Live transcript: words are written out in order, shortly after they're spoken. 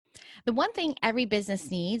The one thing every business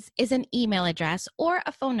needs is an email address or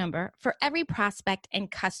a phone number for every prospect and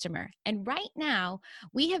customer. And right now,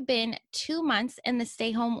 we have been 2 months in the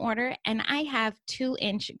stay home order, and I have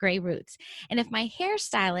 2-inch gray roots. And if my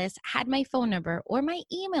hairstylist had my phone number or my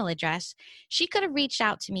email address, she could have reached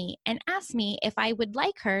out to me and asked me if I would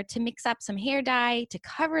like her to mix up some hair dye to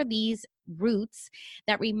cover these roots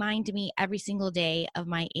that remind me every single day of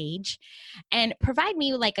my age and provide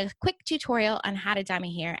me like a quick tutorial on how to dye my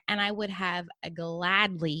hair, and I would have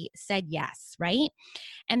gladly said yes, right?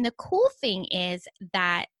 And the cool thing is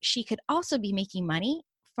that she could also be making money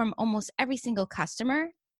from almost every single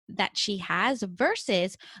customer that she has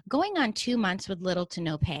versus going on 2 months with little to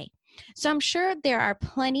no pay. So I'm sure there are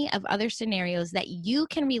plenty of other scenarios that you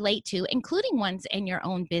can relate to, including ones in your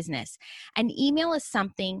own business. An email is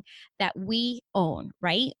something that we own,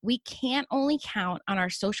 right? We can't only count on our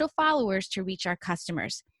social followers to reach our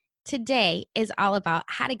customers. Today is all about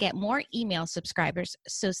how to get more email subscribers,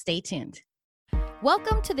 so stay tuned.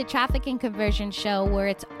 Welcome to the Traffic and Conversion Show, where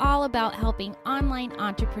it's all about helping online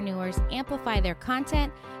entrepreneurs amplify their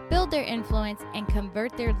content, build their influence, and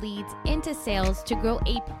convert their leads into sales to grow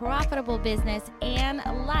a profitable business and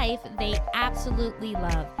life they absolutely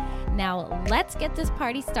love. Now, let's get this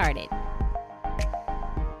party started.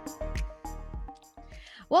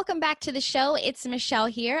 Welcome back to the show. It's Michelle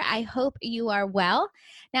here. I hope you are well.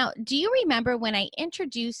 Now, do you remember when I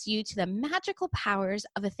introduced you to the magical powers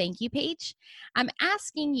of a thank you page? I'm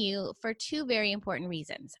asking you for two very important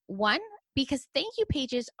reasons. One, because thank you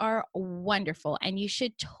pages are wonderful and you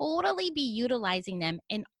should totally be utilizing them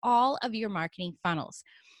in all of your marketing funnels.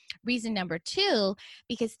 Reason number two,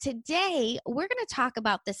 because today we're going to talk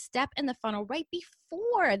about the step in the funnel right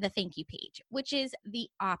before the thank you page, which is the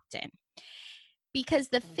opt-in. Because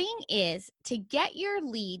the thing is, to get your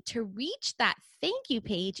lead to reach that thank you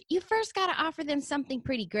page, you first got to offer them something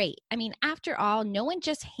pretty great. I mean, after all, no one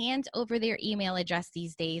just hands over their email address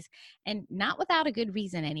these days, and not without a good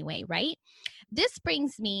reason anyway, right? This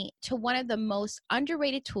brings me to one of the most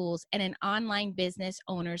underrated tools in an online business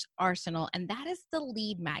owner's arsenal, and that is the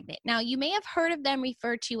lead magnet. Now, you may have heard of them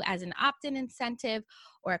referred to as an opt-in incentive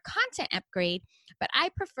or a content upgrade, but I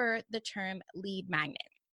prefer the term lead magnet.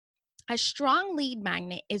 A strong lead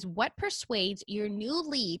magnet is what persuades your new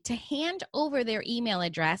lead to hand over their email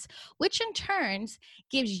address, which in turn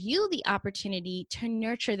gives you the opportunity to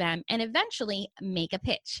nurture them and eventually make a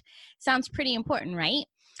pitch. Sounds pretty important, right?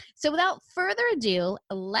 So without further ado,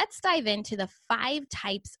 let's dive into the 5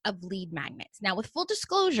 types of lead magnets. Now, with full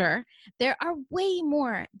disclosure, there are way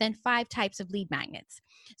more than 5 types of lead magnets.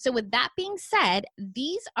 So with that being said,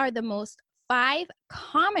 these are the most 5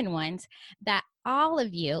 common ones that all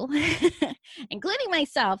of you, including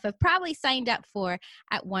myself, have probably signed up for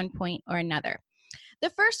at one point or another. The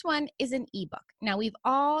first one is an ebook. Now, we've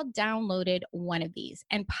all downloaded one of these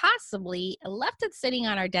and possibly left it sitting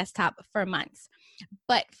on our desktop for months.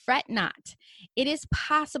 But fret not. It is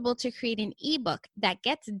possible to create an ebook that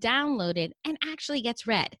gets downloaded and actually gets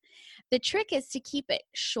read. The trick is to keep it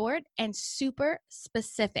short and super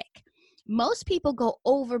specific. Most people go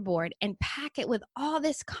overboard and pack it with all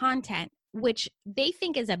this content, which they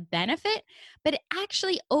think is a benefit, but it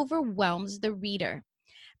actually overwhelms the reader.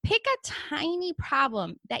 Pick a tiny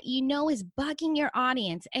problem that you know is bugging your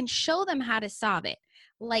audience and show them how to solve it,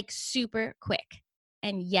 like super quick.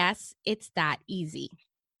 And yes, it's that easy.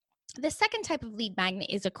 The second type of lead magnet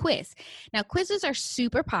is a quiz. Now, quizzes are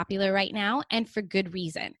super popular right now, and for good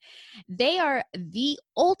reason. They are the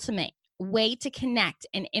ultimate way to connect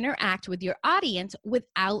and interact with your audience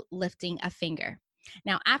without lifting a finger.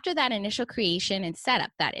 Now, after that initial creation and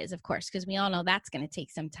setup, that is, of course, because we all know that's going to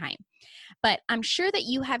take some time. But I'm sure that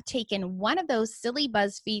you have taken one of those silly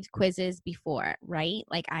BuzzFeed quizzes before, right?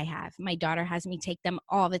 Like I have. My daughter has me take them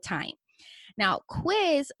all the time. Now,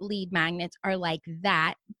 quiz lead magnets are like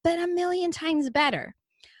that, but a million times better.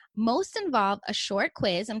 Most involve a short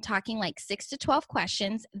quiz, I'm talking like 6 to 12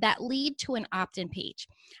 questions that lead to an opt-in page.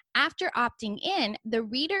 After opting in, the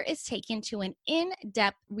reader is taken to an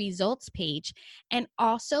in-depth results page and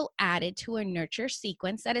also added to a nurture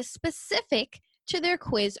sequence that is specific to their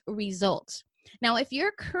quiz results. Now, if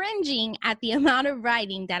you're cringing at the amount of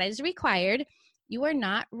writing that is required, you are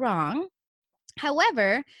not wrong.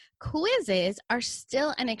 However, quizzes are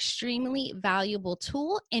still an extremely valuable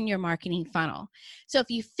tool in your marketing funnel. So if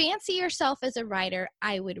you fancy yourself as a writer,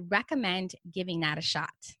 I would recommend giving that a shot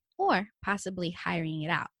or possibly hiring it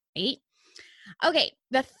out, right? Okay,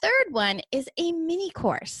 the third one is a mini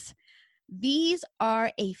course. These are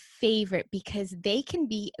a favorite because they can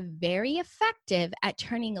be very effective at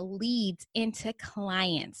turning leads into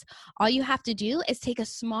clients. All you have to do is take a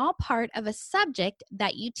small part of a subject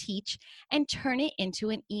that you teach and turn it into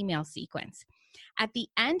an email sequence. At the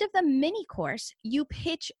end of the mini course, you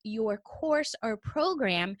pitch your course or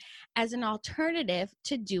program as an alternative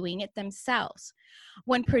to doing it themselves.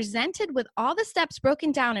 When presented with all the steps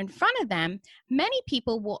broken down in front of them, many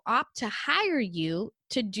people will opt to hire you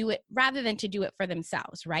to do it rather than to do it for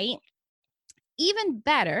themselves, right? Even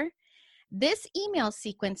better, this email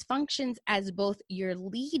sequence functions as both your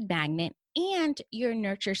lead magnet and your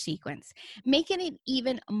nurture sequence, making it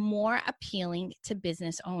even more appealing to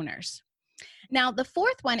business owners. Now, the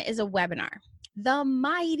fourth one is a webinar. The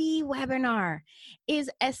Mighty Webinar is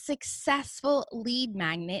a successful lead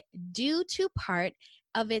magnet due to part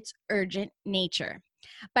of its urgent nature.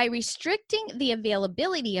 By restricting the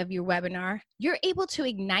availability of your webinar, you're able to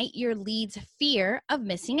ignite your lead's fear of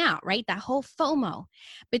missing out, right? That whole FOMO.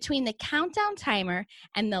 Between the countdown timer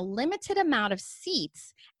and the limited amount of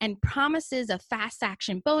seats and promises of fast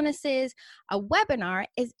action bonuses, a webinar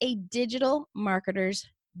is a digital marketer's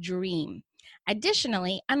dream.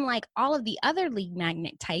 Additionally, unlike all of the other lead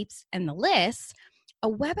magnet types and the lists, a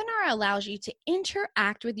webinar allows you to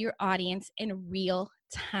interact with your audience in real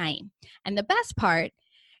time. And the best part,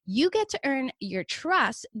 you get to earn your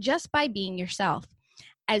trust just by being yourself,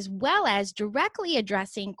 as well as directly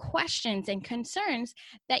addressing questions and concerns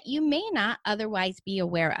that you may not otherwise be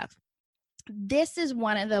aware of. This is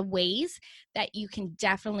one of the ways that you can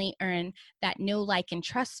definitely earn that know, like, and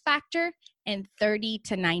trust factor in 30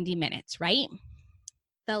 to 90 minutes, right?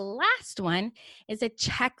 The last one is a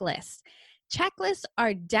checklist. Checklists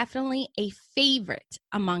are definitely a favorite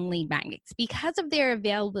among lead magnets because of their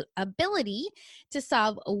ability to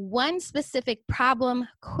solve one specific problem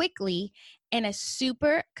quickly in a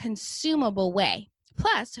super consumable way.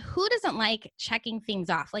 Plus, who doesn't like checking things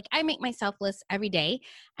off? Like, I make myself lists every day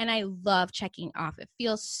and I love checking off. It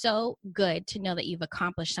feels so good to know that you've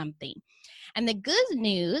accomplished something. And the good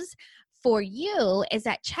news for you is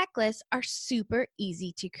that checklists are super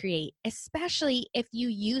easy to create, especially if you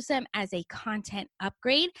use them as a content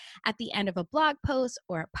upgrade at the end of a blog post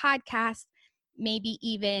or a podcast, maybe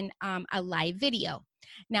even a live video.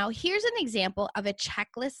 Now, here's an example of a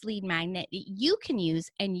checklist lead magnet that you can use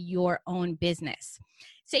in your own business.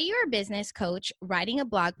 Say you're a business coach writing a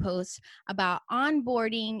blog post about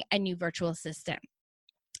onboarding a new virtual assistant.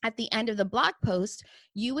 At the end of the blog post,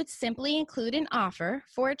 you would simply include an offer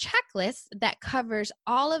for a checklist that covers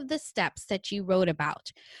all of the steps that you wrote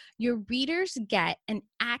about. Your readers get an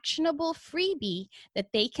actionable freebie that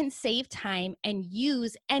they can save time and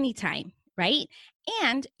use anytime, right?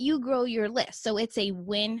 And you grow your list. So it's a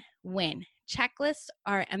win-win. Checklists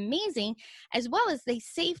are amazing, as well as they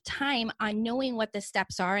save time on knowing what the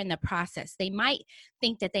steps are in the process. They might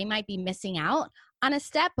think that they might be missing out on a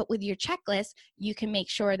step, but with your checklist, you can make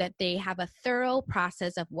sure that they have a thorough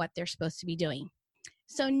process of what they're supposed to be doing.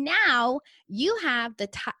 So now you have the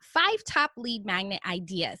five top lead magnet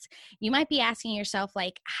ideas. You might be asking yourself,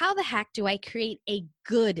 like, how the heck do I create a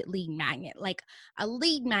good lead magnet? Like a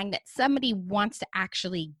lead magnet somebody wants to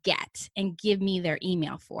actually get and give me their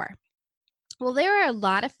email for. Well, there are a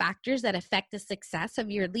lot of factors that affect the success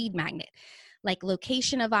of your lead magnet, like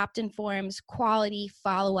location of opt-in forms, quality,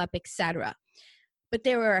 follow-up, etc. But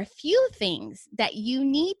there are a few things that you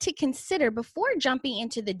need to consider before jumping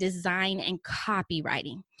into the design and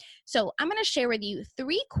copywriting. So I'm going to share with you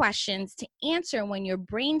 3 questions to answer when you're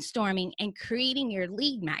brainstorming and creating your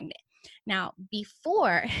lead magnet. Now,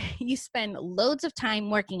 before you spend loads of time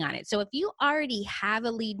working on it. So if you already have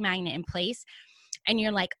a lead magnet in place, and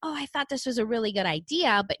you're like, oh, I thought this was a really good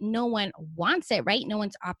idea, but no one wants it, right? No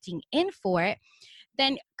one's opting in for it.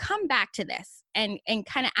 Then come back to this and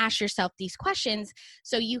kind of ask yourself these questions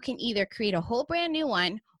so you can either create a whole brand new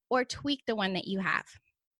one or tweak the one that you have.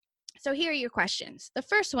 So here are your questions. The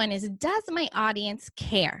first one is, does my audience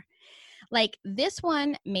care? Like, this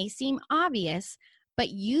one may seem obvious, but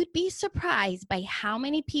you'd be surprised by how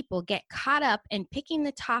many people get caught up in picking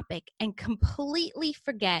the topic and completely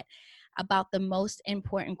forget about the most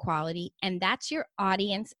important quality, and that's your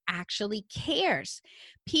audience actually cares.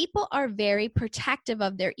 People are very protective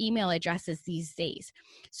of their email addresses these days.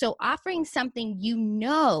 So offering something you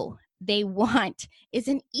know they want is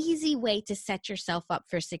an easy way to set yourself up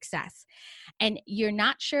for success. And you're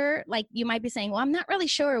not sure, like you might be saying, well, I'm not really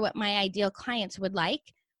sure what my ideal clients would like.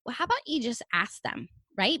 Well, how about you just ask them?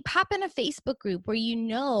 Right? Pop in a Facebook group where you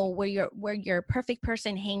know where your perfect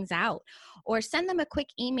person hangs out, or send them a quick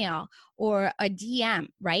email or a DM,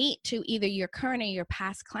 right? To either your current or your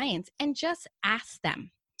past clients, and just ask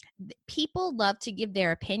them. People love to give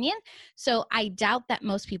their opinion, so I doubt that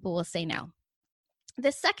most people will say no.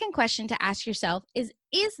 The second question to ask yourself is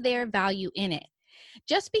there value in it?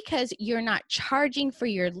 Just because you're not charging for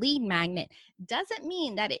your lead magnet doesn't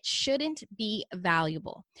mean that it shouldn't be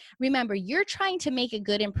valuable. Remember, you're trying to make a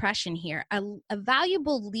good impression here. A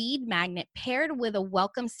valuable lead magnet paired with a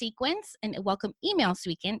welcome sequence and a welcome email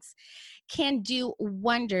sequence can do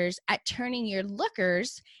wonders at turning your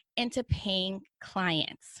lookers into paying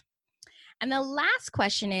clients. And the last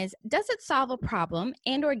question is, does it solve a problem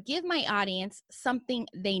and or give my audience something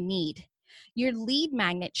they need? Your lead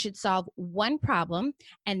magnet should solve one problem,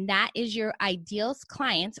 and that is your ideal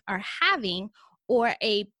clients are having, or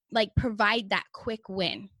provide that quick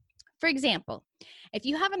win. For example, if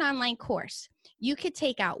you have an online course, you could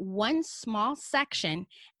take out one small section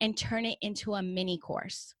and turn it into a mini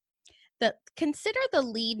course. Consider the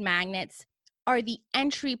lead magnets are the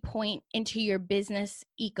entry point into your business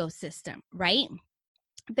ecosystem, right?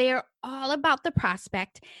 They're all about the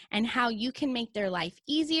prospect and how you can make their life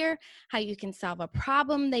easier, how you can solve a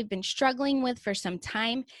problem they've been struggling with for some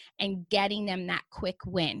time, and getting them that quick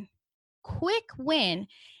win. Quick win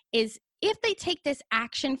is if they take this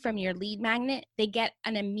action from your lead magnet, they get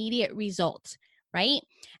an immediate result, right?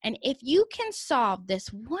 And if you can solve this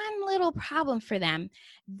one little problem for them,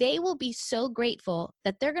 they will be so grateful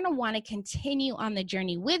that they're going to want to continue on the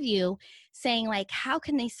journey with you, saying like, how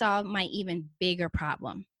can they solve my even bigger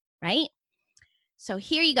problem, right? So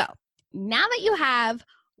here you go. Now that you have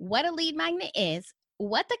what a lead magnet is,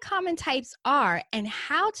 what the common types are, and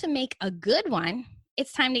how to make a good one,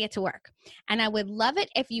 it's time to get to work. And I would love it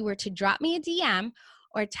if you were to drop me a DM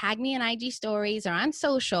or tag me in IG stories or on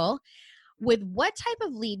social with what type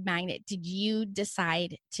of lead magnet did you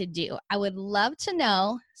decide to do? I would love to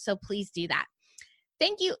know, so please do that.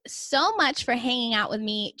 Thank you so much for hanging out with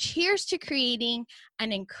me. Cheers to creating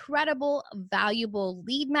an incredible, valuable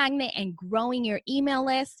lead magnet and growing your email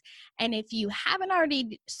list. And if you haven't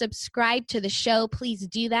already subscribed to the show, please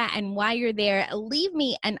do that. And while you're there, leave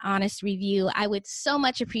me an honest review. I would so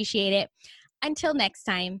much appreciate it. Until next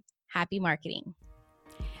time, happy marketing.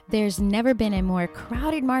 There's never been a more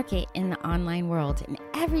crowded market in the online world, and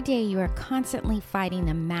every day you are constantly fighting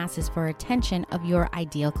the masses for attention of your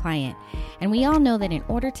ideal client. And we all know that in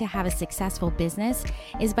order to have a successful business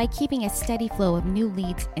is by keeping a steady flow of new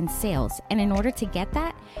leads and sales. And in order to get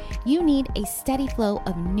that, you need a steady flow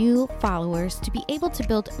of new followers to be able to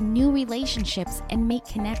build new relationships and make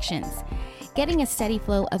connections. Getting a steady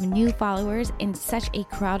flow of new followers in such a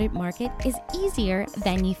crowded market is easier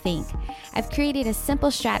than you think. I've created a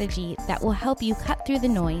simple strategy that will help you cut through the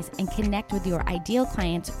noise and connect with your ideal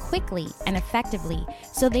clients quickly and effectively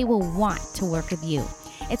so they will want to work with you.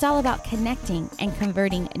 It's all about connecting and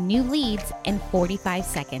converting new leads in 45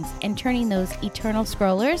 seconds and turning those eternal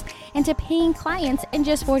scrollers into paying clients in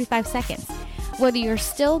just 45 seconds. Whether you're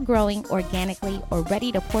still growing organically or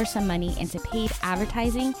ready to pour some money into paid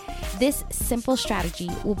advertising, this simple strategy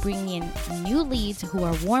will bring in new leads who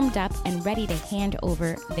are warmed up and ready to hand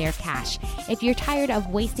over their cash. If you're tired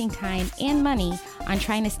of wasting time and money on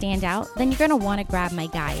trying to stand out, then you're going to want to grab my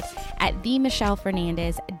guide at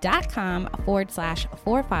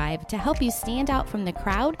themichellefernandez.com/45 to help you stand out from the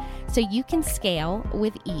crowd so you can scale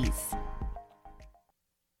with ease.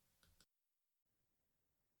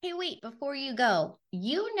 Hey, wait, before you go,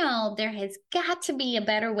 you know there has got to be a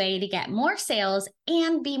better way to get more sales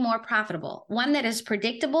and be more profitable, one that is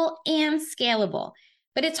predictable and scalable.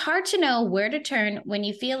 But it's hard to know where to turn when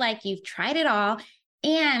you feel like you've tried it all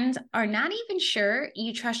and are not even sure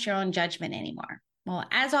you trust your own judgment anymore. Well,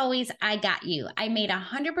 as always, I got you. I made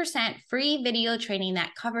 100% free video training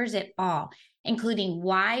that covers it all, including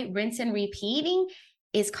why rinse and repeating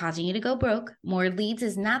is causing you to go broke. More leads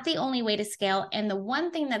is not the only way to scale, and the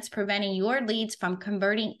one thing that's preventing your leads from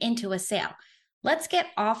converting into a sale. Let's get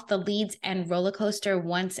off the leads and roller coaster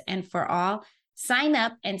once and for all. Sign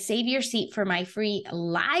up and save your seat for my free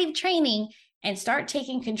live training and start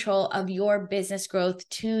taking control of your business growth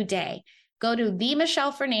today. Go to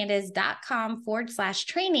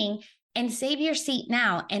themichellefernandez.com/training and save your seat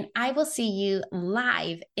now, and I will see you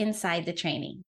live inside the training.